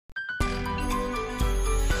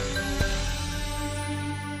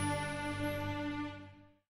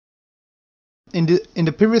In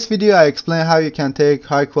the previous video, I explained how you can take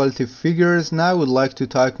high quality figures. Now I would like to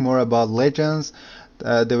talk more about legends,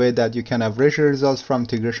 the way that you can average the results from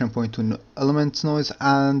integration point to element noise,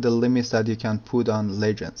 and the limits that you can put on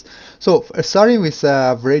legends. So starting with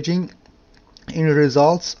averaging, in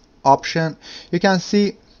results option, you can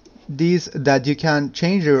see these that you can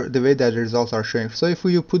change the way that the results are showing. So if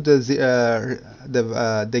you put the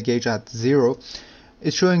gauge at 0,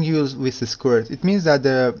 it's showing you with the squares. It means that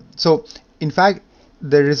in fact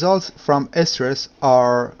the results from stress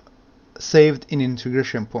are saved in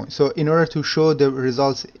integration point. So in order to show the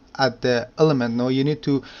results at the element node, you need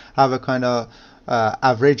to have a kind of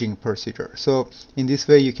averaging procedure. So in this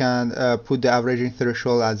way you can put the averaging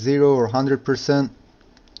threshold at 0 or 100%,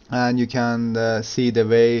 and you can see the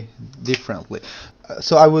way differently.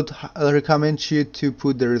 So I would recommend you to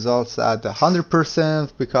put the results at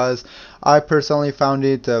 100% because I personally found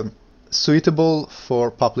it suitable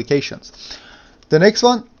for publications. The next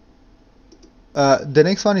one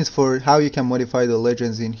is for how you can modify the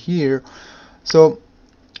legends in here. So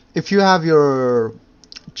if you have your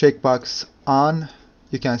checkbox on,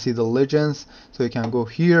 you can see the legends, so you can go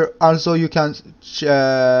here. Also you can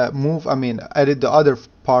edit the other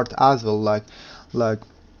part as well, like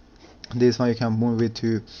this one. You can move it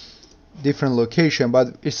to different location, but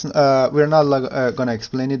it's we're not gonna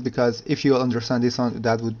explain it, because if you understand this one,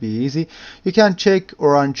 that would be easy. You can check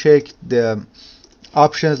or uncheck the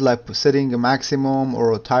options like setting a maximum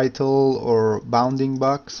or a title or bounding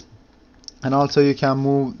box, and also you can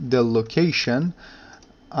move the location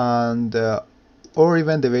and or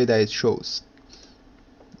even the way that it shows.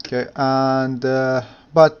 Okay, and the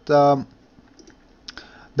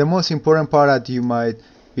most important part that you might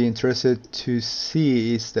be interested to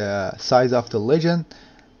see is the size of the legend.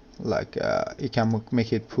 Like you can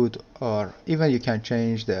make it put, or even you can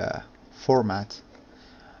change the format.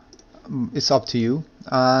 It's up to you,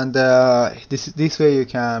 and this way you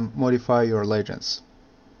can modify your legends.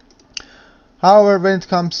 However, when it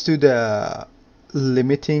comes to the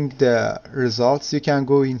limiting the results, you can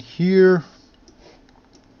go in here.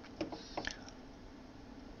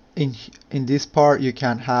 In this part you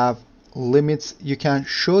can have limits. You can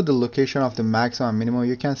show the location of the maximum and minimum.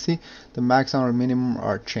 You can see the maximum or minimum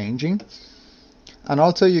are changing, and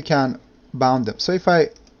also you can bound them. So if I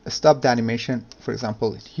stop the animation, for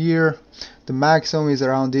example here, the maximum is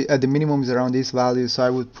around the minimum is around this value, so I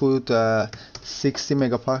would put 60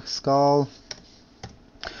 megapascal,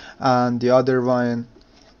 and the other one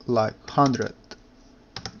like 100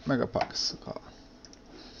 megapascal.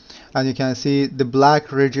 And you can see the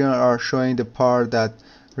black region are showing the part that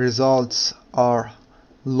results are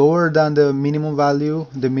lower than the minimum value.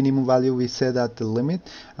 The minimum value we set at the limit,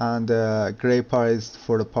 and the gray part is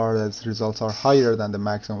for the part that results are higher than the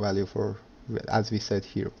maximum value, for as we said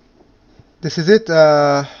here. This is it.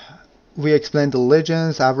 We explained the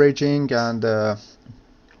legends, averaging, and the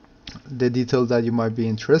details that you might be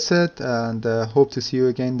interested, and hope to see you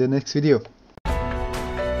again in the next video.